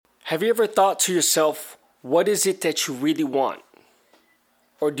Have you ever thought to yourself, what is it that you really want?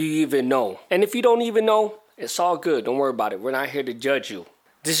 Or do you even know? And if you don't even know, it's all good. Don't worry about it. We're not here to judge you.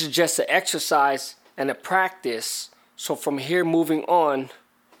 This is just an exercise and a practice. So from here moving on,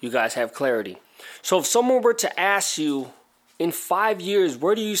 you guys have clarity. So if someone were to ask you, in 5 years,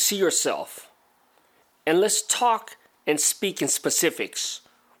 where do you see yourself? And let's talk and speak in specifics.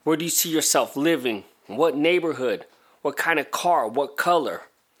 Where do you see yourself living? What neighborhood? What kind of car? What color?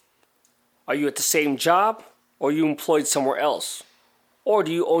 Are you at the same job? Or are you employed somewhere else? Or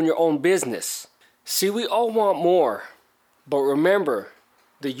do you own your own business? See, we all want more. But remember,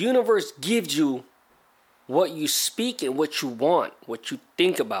 the universe gives you what you speak and what you want, what you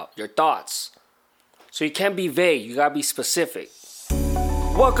think about, your thoughts. So you can't be vague, you gotta be specific.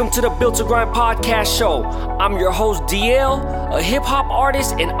 Welcome to the Built to Grind podcast show. I'm your host DL, a hip hop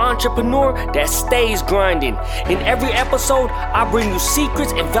artist and entrepreneur that stays grinding. In every episode, I bring you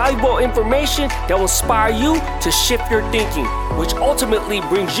secrets and valuable information that will inspire you to shift your thinking, which ultimately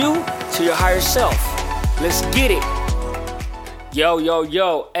brings you to your higher self. Let's get it.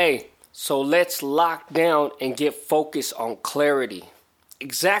 Yo, hey. So let's lock down and get focused on clarity.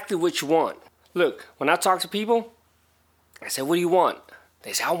 Exactly what you want. Look, when I talk to people, I say, what do you want?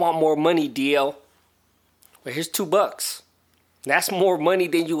 They say, I want more money, DL. Well, here's $2. That's more money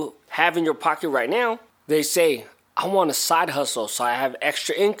than you have in your pocket right now. They say, I want a side hustle so I have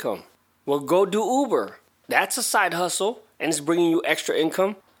extra income. Well, go do Uber. That's a side hustle and it's bringing you extra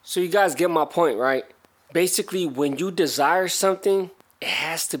income. So you guys get my point, right? Basically, when you desire something, it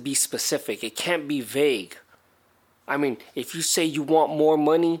has to be specific. It can't be vague. I mean, if you say you want more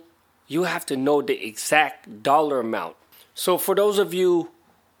money, you have to know the exact dollar amount. So for those of you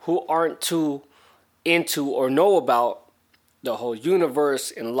who aren't too into or know about the whole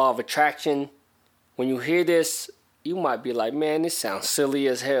universe and law of attraction, when you hear this, you might be like, man, this sounds silly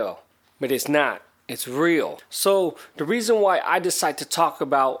as hell. But it's not. It's real. So the reason why I decided to talk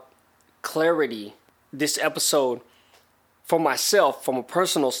about clarity this episode for myself, from a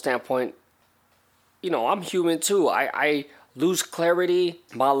personal standpoint, I'm human too. I lose clarity.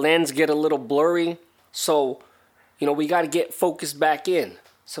 My lens get a little blurry. So we got to get focused back in.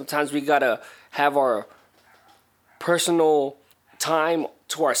 Sometimes we got to have our personal time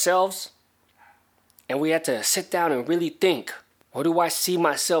to ourselves. And we have to sit down and really think. Where do I see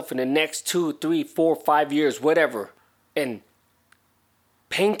myself in the next 2, 3, 4, 5 years, whatever? And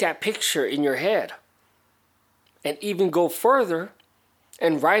paint that picture in your head. And even go further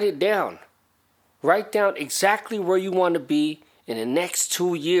and write it down. Write down exactly where you want to be in the next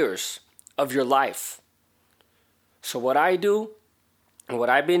 2 years of your life. So what I do, and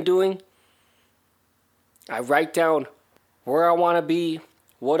what I've been doing, I write down where I want to be,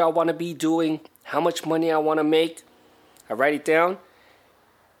 what I want to be doing, how much money I want to make. I write it down,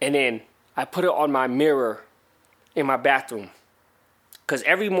 and then I put it on my mirror in my bathroom. Because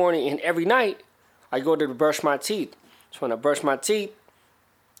every morning and every night, I go to brush my teeth. So when I brush my teeth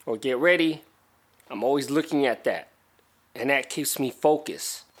or get ready, I'm always looking at that. And that keeps me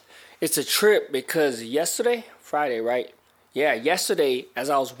focused. It's a trip because Friday, right? Yeah, yesterday as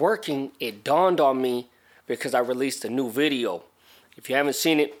I was working, it dawned on me because I released a new video. If you haven't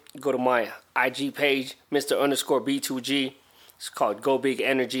seen it, go to my IG page, Mr_B2G. It's called Go Big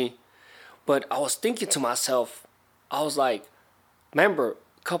Energy. But I was thinking to myself, I was like, remember,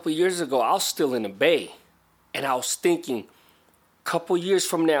 a couple years ago, I was still in the Bay. And I was thinking, a couple years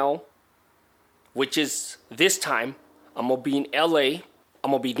from now, which is this time, I'm going to be in LA.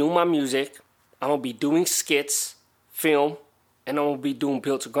 I'm going to be doing my music. I'm going to be doing skits, film, and I'm going to be doing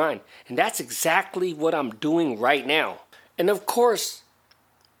Built to Grind. And that's exactly what I'm doing right now. And of course,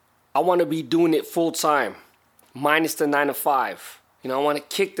 I want to be doing it full time, minus the 9 to 5. I want to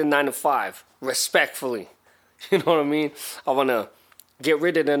kick the 9 to 5 respectfully. You know what I mean? I want to get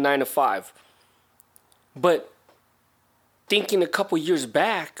rid of the 9 to 5. But thinking a couple years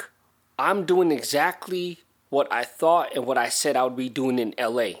back, I'm doing exactly what I thought and what I said I would be doing in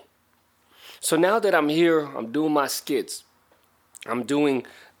LA. So now that I'm here, I'm doing my skits. I'm doing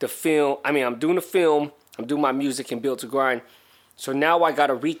the film. I'm doing my music and Built to Grind. So now I got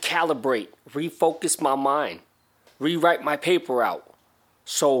to recalibrate, refocus my mind, rewrite my paper out.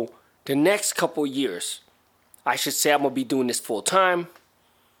 So the next couple years, I should say I'm going to be doing this full time.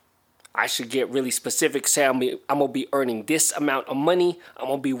 I should get really specific, say I'm going to be earning this amount of money. I'm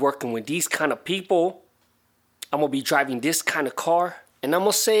going to be working with these kind of people. I'm going to be driving this kind of car. And I'm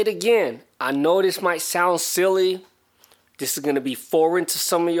going to say it again. I know this might sound silly. This is going to be foreign to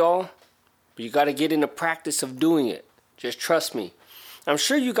some of y'all. But you got to get in the practice of doing it. Just trust me. I'm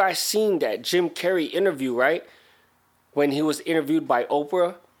sure you guys seen that Jim Carrey interview, right? When he was interviewed by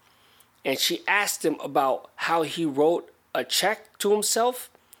Oprah. and she asked him about how he wrote a check to himself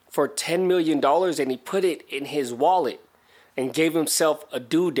for $10 million and he put it in his wallet and gave himself a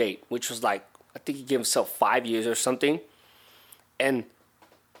due date, which was like, I think he gave himself 5 years or something. And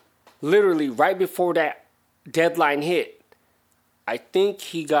literally right before that deadline hit, I think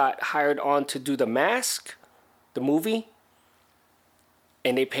he got hired on to do The Mask, the movie,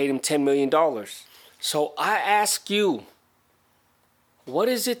 and they paid him $10 million. So I ask you, what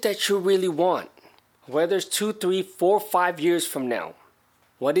is it that you really want? Whether it's 2, 3, 4, 5 years from now,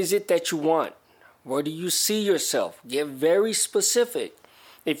 what is it that you want? Where do you see yourself? Get very specific.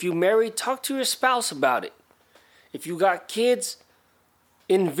 If you married, talk to your spouse about it. If you got kids,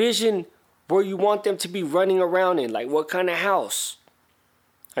 envision where you want them to be running around in, like what kind of house.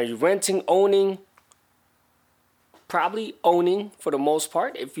 Are you renting, owning? Probably owning for the most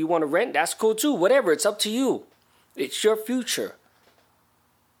part. If you want to rent, that's cool too. Whatever, it's up to you. It's your future.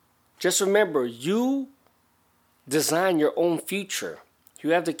 Just remember, you design your own future.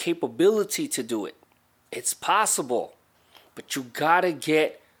 You have the capability to do it. It's possible. But you gotta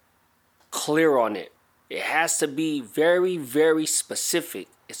get clear on it. It has to be very, very specific.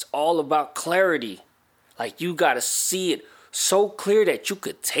 It's all about clarity. Like you gotta see it so clear that you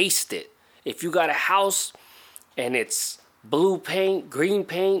could taste it. If you got a house and it's blue paint, green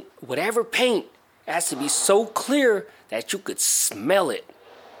paint, whatever paint, it has to be so clear that you could smell it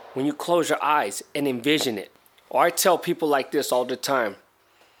when you close your eyes and envision it. Or I tell people like this all the time.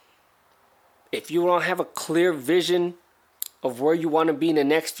 If you don't have a clear vision of where you want to be in the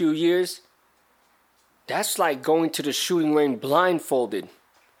next few years, that's like going to the shooting range blindfolded.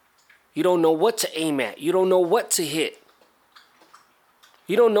 You don't know what to aim at. You don't know what to hit.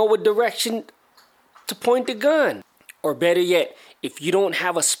 You don't know what direction to point the gun. Or better yet, if you don't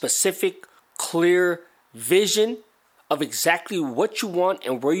have a specific, clear vision of exactly what you want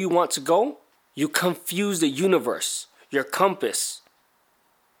and where you want to go, you confuse the universe. Your compass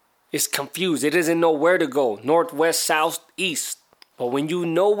is confused. It doesn't know where to go. North, west, south, east. But when you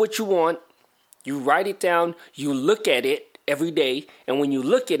know what you want, you write it down, you look at it every day, and when you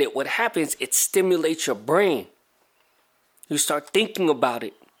look at it, what happens, it stimulates your brain. You start thinking about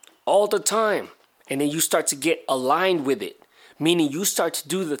it all the time, and then you start to get aligned with it, meaning you start to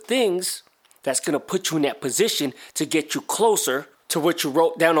do the things that's going to put you in that position to get you closer to what you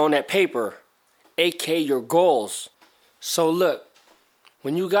wrote down on that paper, aka your goals. So look,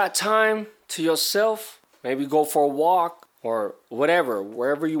 when you got time to yourself, maybe go for a walk or whatever,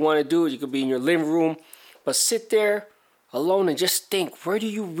 wherever you want to do it. You could be in your living room, but sit there alone and just think, where do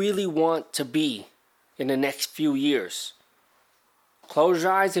you really want to be in the next few years? Close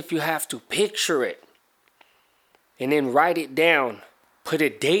your eyes if you have to. Picture it. And then write it down. Put a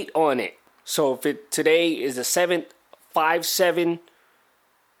date on it. So if today is the 7th,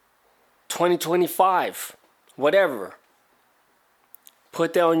 5/7/2025, whatever.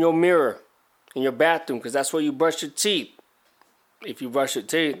 Put that on your mirror in your bathroom because that's where you brush your teeth. If you brush your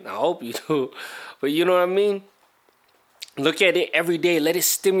teeth, I hope you do. But you know what I mean? Look at it every day. Let it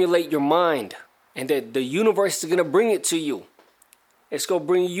stimulate your mind. And the universe is going to bring it to you. It's going to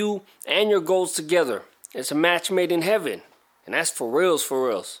bring you and your goals together. It's a match made in heaven. And that's for reals, for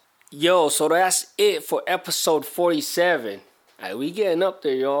reals. Yo, so that's it for episode 47. All right, we getting up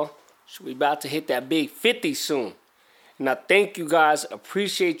there, y'all. We about to hit that big 50 soon. And I thank you guys.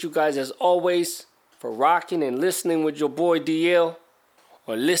 Appreciate you guys as always for rocking and listening with your boy DL.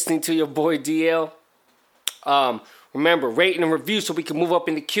 Or listening to your boy DL. Remember, rate and review so we can move up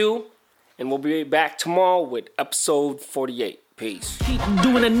in the queue. And we'll be back tomorrow with episode 48. Peace. Keep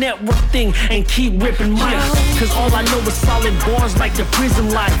doing the network thing and keep ripping mics. Cause all I know is solid bars like the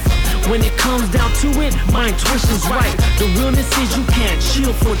prison life. When it comes down to it, my intuition's right. The realness is you can't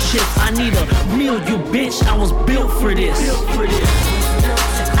chill for chips. I need a meal, you bitch. I was built for this.